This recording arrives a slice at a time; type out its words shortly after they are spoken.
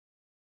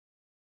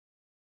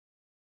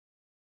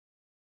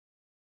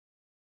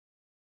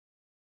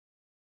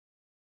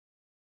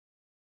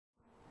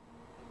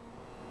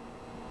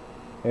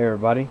Hey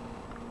everybody,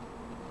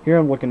 here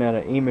I'm looking at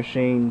an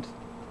eMachines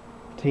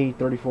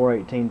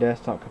T3418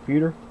 desktop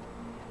computer,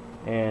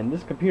 and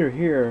this computer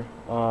here,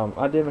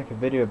 I did make a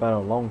video about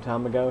it a long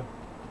time ago.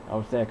 I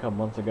would say a couple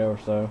months ago or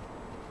so,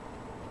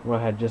 when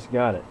I had just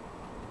got it.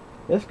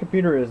 This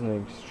computer is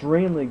in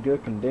extremely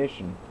good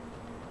condition.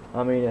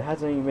 I mean, it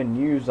hasn't even been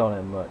used all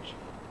that much.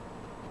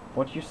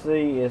 What you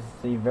see is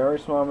the very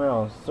small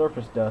amount of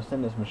surface dust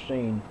in this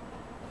machine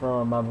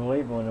from, I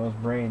believe, when it was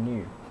brand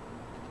new.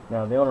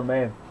 Now, the owner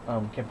may have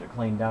kept it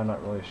cleaned out, I'm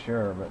not really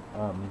sure, but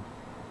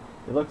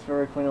it looks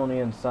very clean on the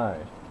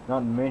inside. Not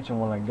to mention,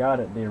 when I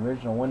got it, the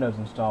original Windows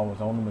install was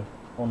on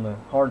the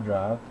hard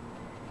drive,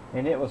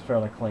 and it was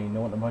fairly clean.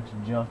 There wasn't a bunch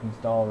of junk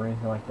installed or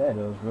anything like that. It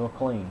was real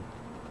clean.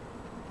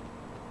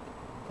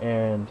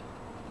 And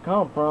the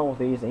common problem with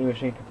these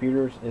eMachine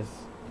computers is,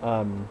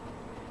 well,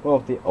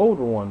 with the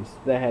older ones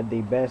that had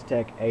the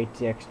Bestech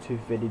ATX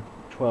 250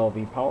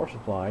 12E power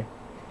supply,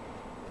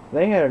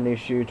 they had an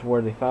issue to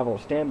where the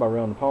 5-volt standby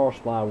rail on the power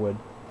supply would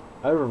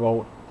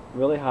overvolt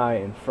really high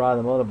and fry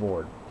the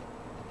motherboard.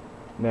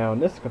 Now in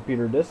this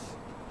computer, this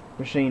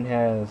machine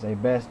has a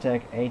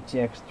Bestech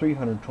ATX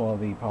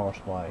 312E power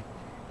supply.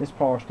 This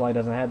power supply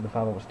doesn't have the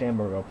 5-volt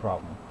standby rail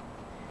problem.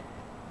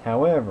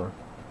 However,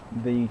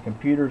 the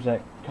computers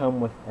that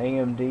come with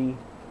AMD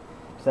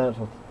setups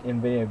with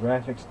NVIDIA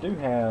graphics do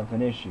have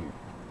an issue.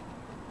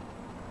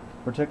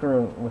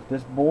 Particularly with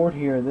this board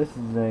here, this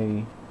is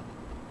a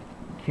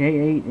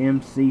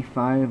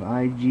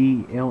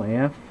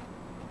K8MC5IGLF,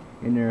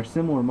 and there are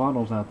similar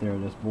models out there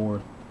of this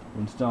board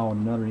installed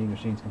in other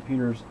eMachines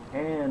computers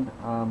and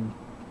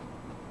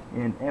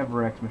in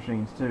Everex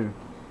machines too.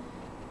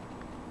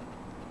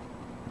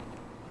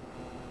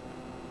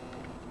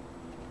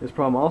 This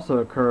problem also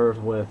occurs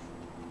with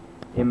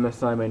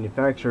MSI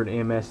manufactured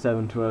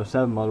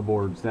MS7207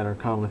 motherboards that are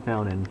commonly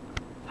found in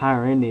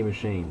higher end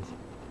machines.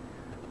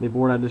 The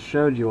board I just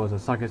showed you was a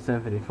Socket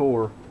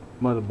 754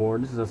 motherboard.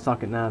 This is a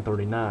Socket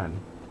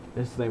 939.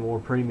 This is a more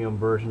premium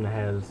version that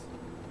has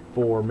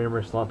 4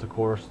 memory slots, of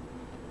course,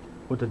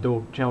 with the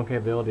dual channel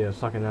capability of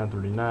Socket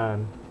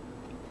 939.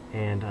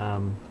 And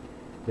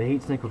the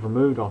heatsink was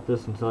removed off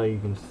this until you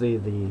can see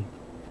the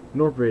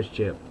Northbridge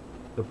chip.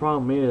 The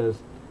problem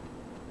is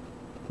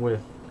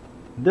with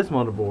this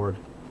motherboard,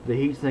 the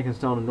heatsink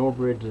installed in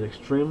Northbridge is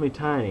extremely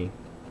tiny,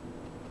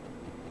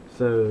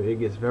 so it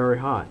gets very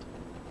hot.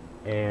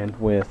 And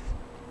with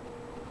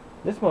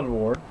this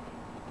motherboard,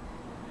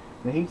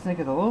 the heatsink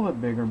is a little bit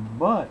bigger,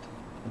 but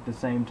at the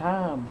same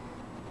time,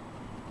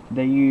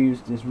 they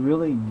used this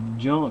really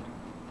junk,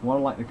 what I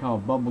like to call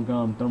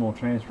bubblegum thermal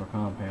transfer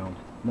compound,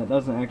 that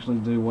doesn't actually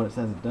do what it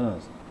says it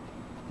does.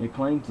 It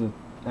claims to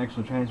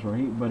actually transfer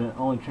heat, but it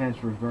only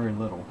transfers very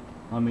little.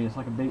 I mean, it's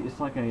like a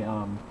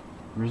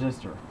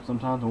resistor.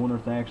 Sometimes I wonder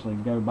if they actually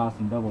go buy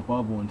some double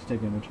bubble and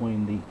stick it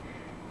between the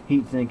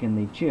heatsink and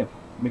the chip,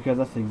 because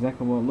that's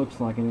exactly what it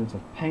looks like, and it's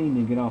a pain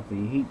to get off the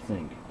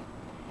heatsink.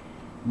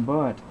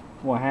 But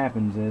what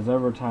happens is,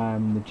 over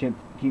time, the chip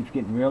keeps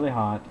getting really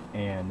hot,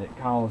 and it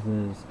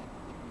causes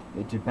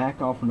it to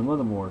back off from the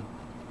motherboard.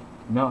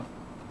 Not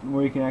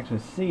where you can actually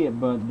see it,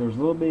 but there's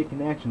little bitty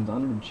connections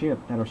under the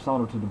chip that are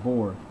soldered to the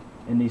board,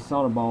 and these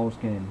solder balls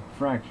can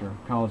fracture,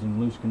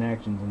 causing loose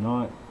connections and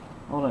all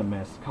that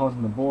mess,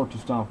 causing the board to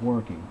stop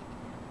working.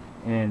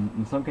 And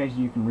in some cases,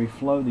 you can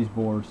reflow these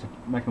boards to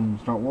make them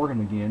start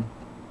working again.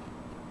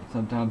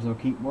 Sometimes they'll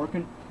keep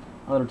working,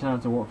 other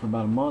times they'll work for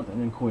about a month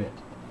and then quit.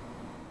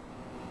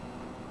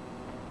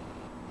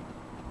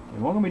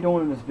 And what I'm going to be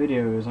doing in this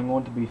video is I'm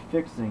going to be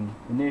fixing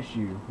an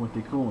issue with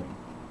the cooling.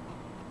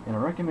 And I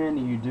recommend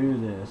that you do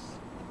this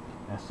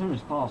as soon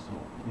as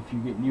possible if you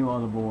get new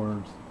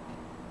motherboards,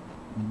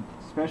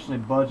 especially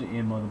budget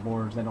end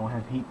motherboards that don't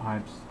have heat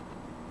pipes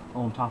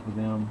on top of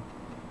them,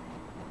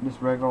 just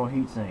regular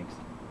heat sinks.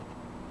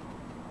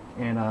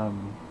 And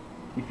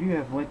if you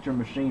have let your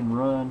machine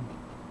run,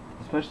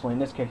 especially in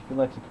this case, if you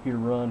let the computer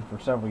run for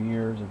several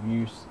years of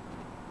use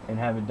and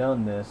haven't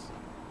done this,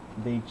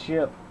 the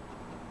chip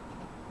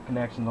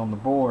connections on the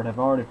board have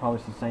already probably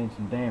sustained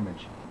some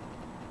damage.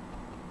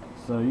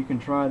 So you can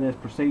try this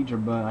procedure,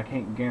 but I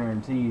can't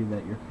guarantee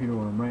that your computer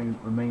will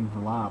remain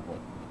reliable.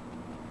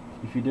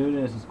 If you do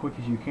this as quick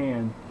as you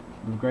can,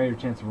 the greater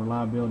chance of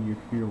reliability your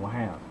computer will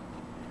have.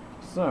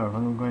 So I'm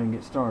going to go ahead and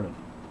get started.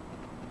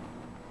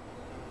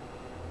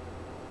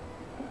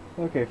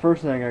 Okay,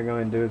 first thing I gotta go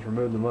ahead and do is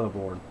remove the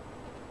motherboard.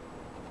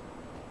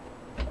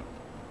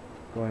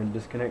 Go ahead and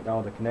disconnect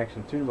all the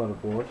connections to the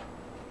motherboard.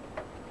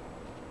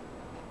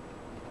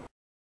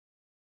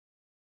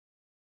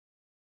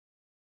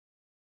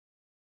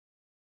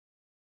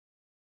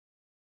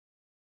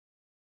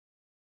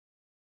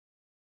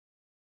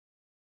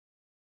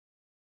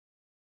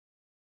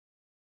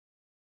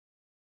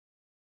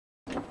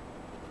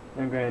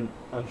 Then go ahead and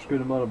unscrew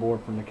the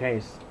motherboard from the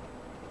case.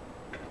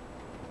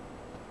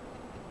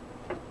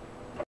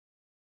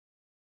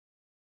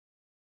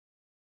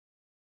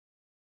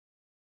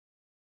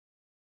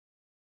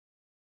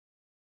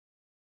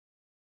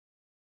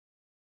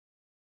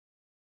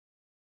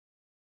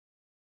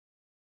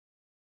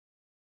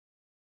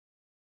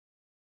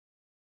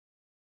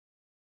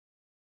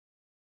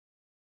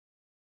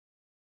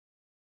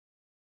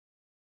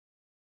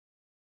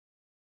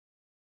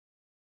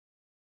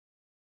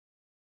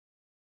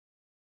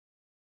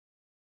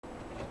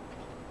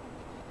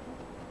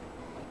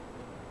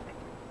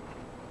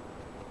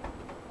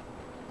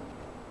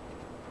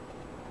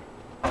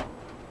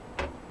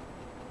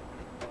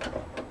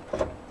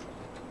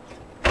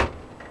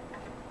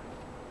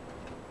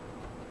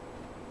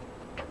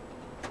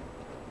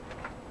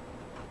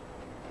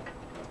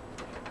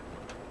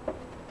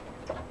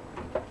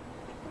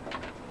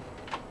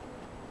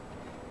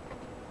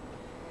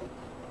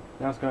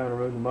 Now let's go ahead and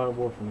remove the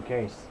motherboard from the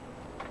case.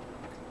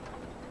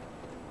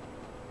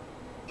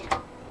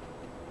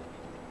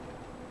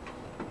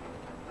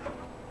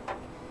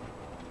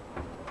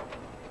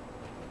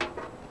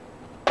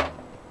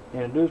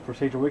 And to do this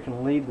procedure, we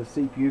can leave the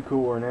CPU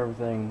cooler and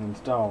everything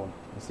installed,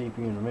 the CPU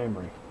and the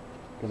memory.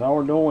 Because all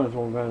we're doing is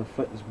we're going to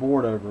flip this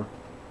board over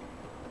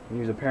and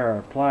use a pair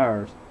of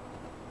pliers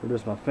or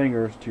just my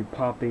fingers to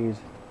pop these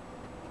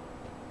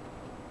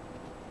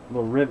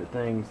little rivet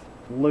things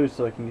loose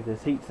so I can get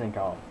this heatsink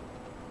off.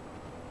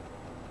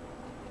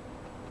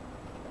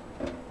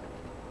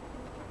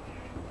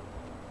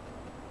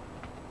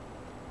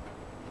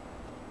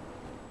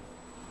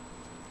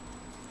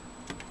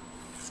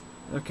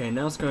 Okay,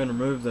 now let's go ahead and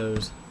remove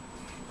those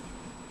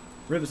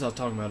rivets I was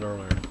talking about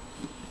earlier. In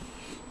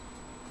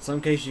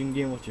some cases you can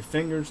get them with your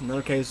fingers, in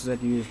other cases you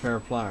have to use a pair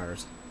of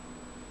pliers.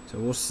 So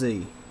we'll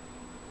see.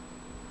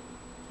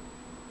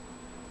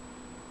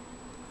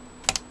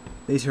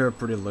 These here are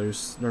pretty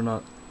loose. They're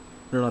not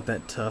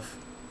that tough.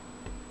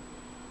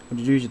 What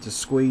you do is you have to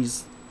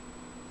squeeze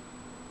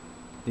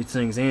these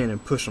things in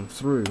and push them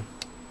through.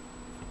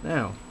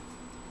 Now,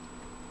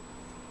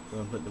 I'm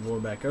going to put the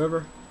board back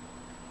over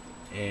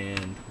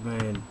and go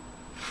ahead and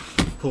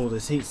pull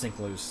this heatsink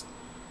loose.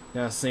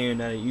 Now, seeing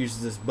that it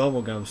uses this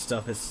bubblegum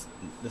stuff,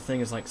 the thing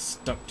is like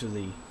stuck to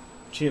the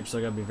chip, so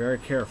I gotta be very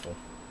careful.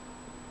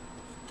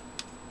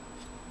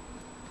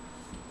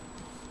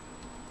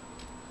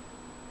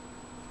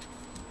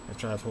 I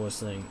try to pull this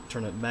thing,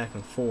 turn it back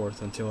and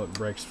forth until it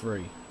breaks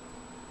free.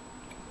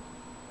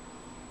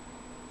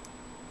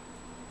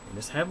 And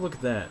just have a look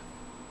at that.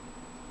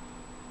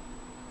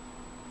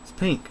 It's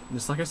pink,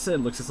 just like I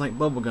said, looks just like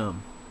bubblegum.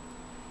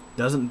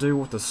 Doesn't do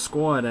with the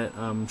squad at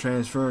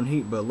transferring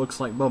heat, but it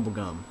looks like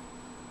bubblegum.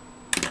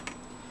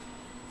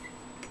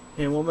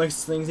 And what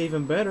makes things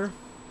even better,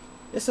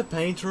 it's a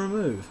pain to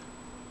remove.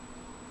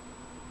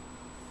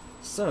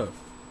 So,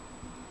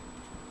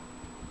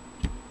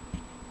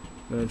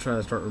 I'm going to try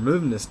to start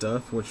removing this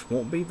stuff, which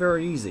won't be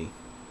very easy.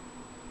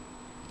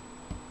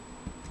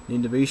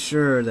 Need to be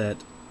sure that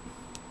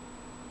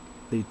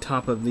the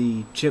top of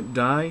the chip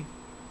die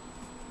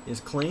is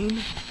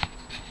clean,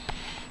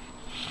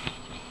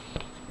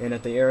 and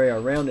that the area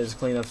around it is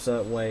clean up so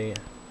that way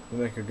we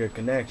make a good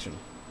connection.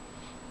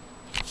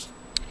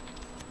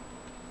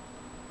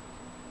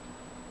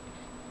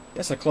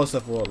 That's a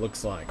close-up of what it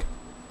looks like.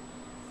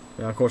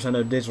 Now, of course, I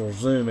know digital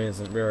zoom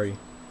isn't very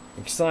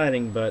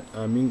exciting, but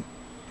you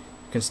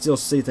can still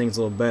see things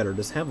a little better.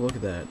 Just have a look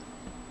at that.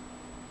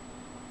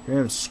 Here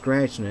I'm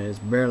scratching it, it's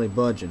barely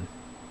budging.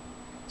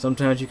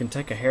 Sometimes you can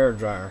take a hair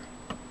dryer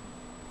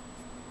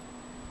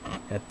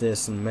at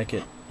this and make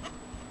it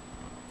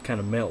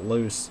kind of melt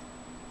loose.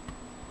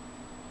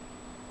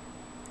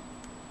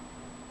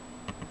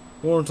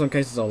 Or in some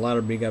cases a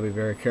ladder B, you gotta be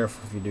very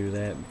careful if you do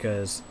that,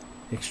 because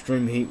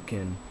extreme heat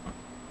can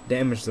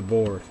damage the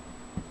board.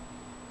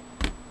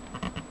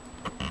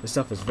 This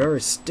stuff is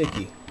very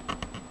sticky.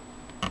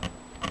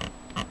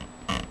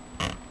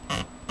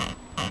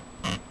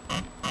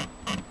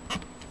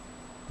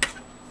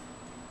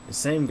 The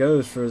same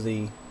goes for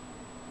the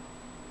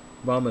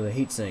bottom of the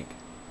heatsink.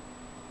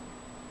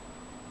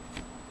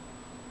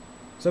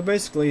 So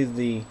basically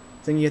the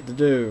thing you have to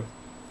do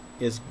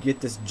is get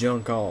this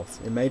junk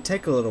off. It may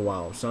take a little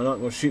while, so I'm not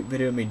going to shoot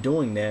video of me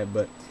doing that,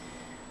 but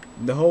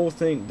the whole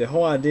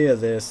idea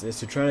of this is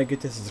to try to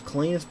get this as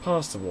clean as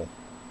possible.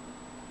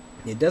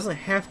 It doesn't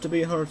have to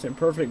be 100%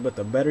 perfect, but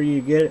the better you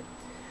get it,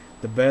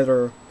 the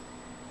better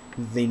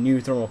the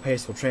new thermal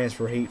paste will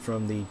transfer heat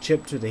from the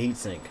chip to the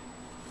heatsink.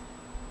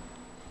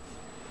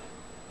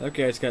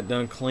 Okay, I just got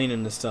done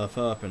cleaning this stuff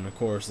up, and of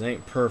course it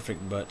ain't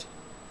perfect, but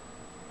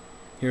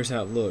here's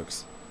how it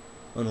looks.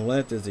 On the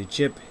left is the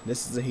chip,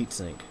 this is the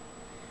heatsink.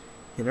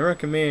 And I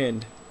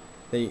recommend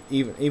that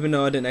even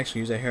though I didn't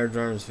actually use a hair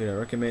dryer in this video, I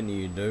recommend that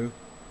you do,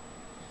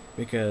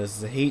 because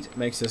the heat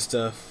makes this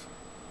stuff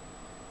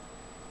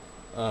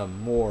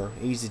more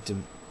easy to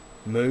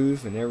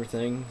move and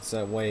everything, so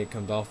that way it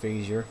comes off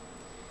easier.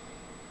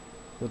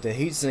 With the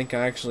heatsink,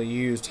 I actually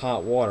used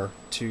hot water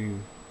to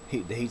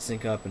heat the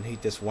heatsink up and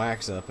heat this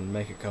wax up and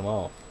make it come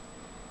off.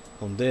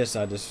 On this,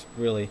 I just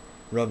really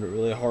rubbed it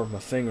really hard with my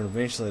finger, and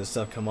eventually the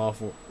stuff come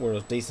off where it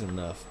was decent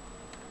enough.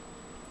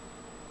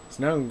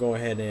 So now I'm going to go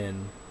ahead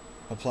and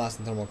apply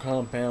some thermal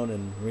compound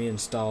and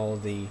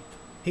reinstall the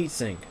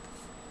heatsink.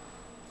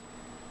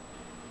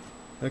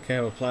 Okay,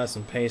 I'll apply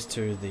some paste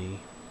to the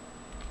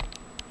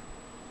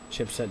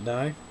chipset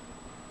die,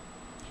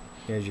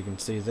 as you can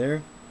see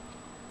there.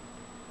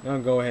 Now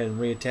I'll go ahead and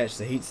reattach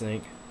the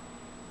heatsink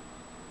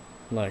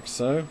like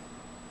so.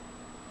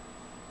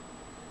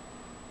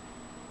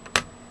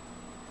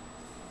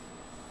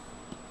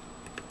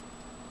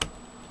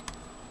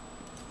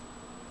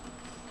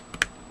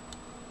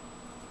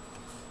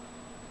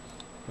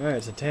 Alright,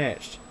 it's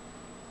attached.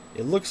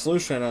 It looks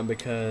loose right now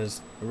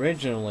because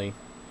originally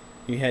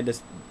you had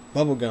this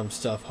bubblegum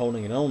stuff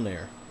holding it on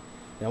there.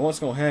 Now what's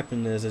going to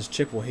happen is this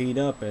chip will heat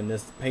up and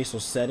this paste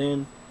will set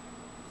in.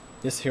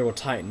 This here will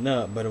tighten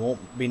up, but it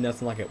won't be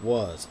nothing like it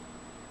was.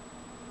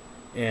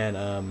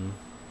 and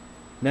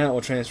now it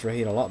will transfer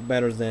heat a lot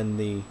better than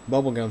the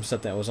bubblegum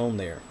stuff that was on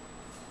there.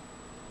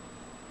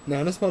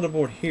 Now this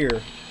motherboard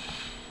here,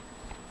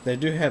 they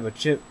do have a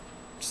chipset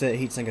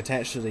heatsink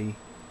attached to the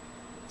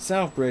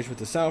south bridge, but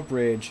the south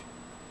bridge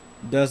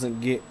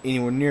doesn't get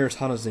anywhere near as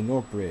hot as the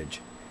north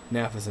bridge.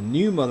 Now if it's a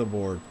new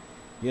motherboard,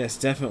 yes,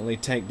 definitely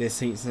take this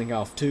heatsink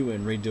off too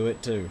and redo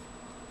it too.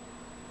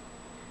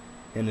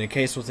 And in the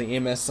case with the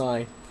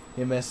MSI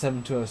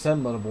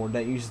MS7207 motherboard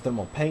that uses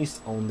thermal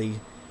paste on the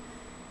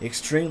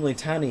extremely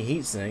tiny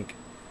heatsink,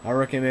 I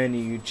recommend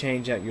you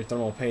change out your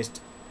thermal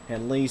paste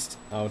at least,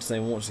 I would say,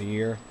 once a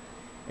year,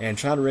 and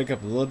try to rig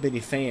up a little bitty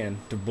fan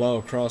to blow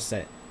across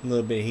that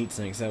little bitty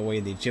heatsink, so that way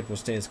the chip will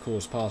stay as cool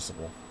as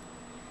possible.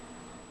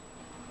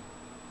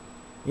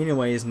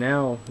 Anyways,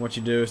 now what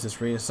you do is just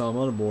reinstall the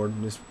motherboard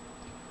and just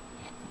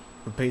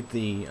repeat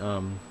the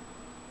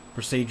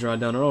procedure I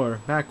done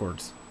earlier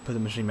backwards. Put the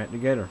machine back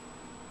together.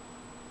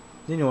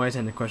 Anyways,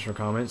 any questions or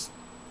comments,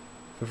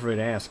 feel free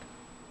to ask.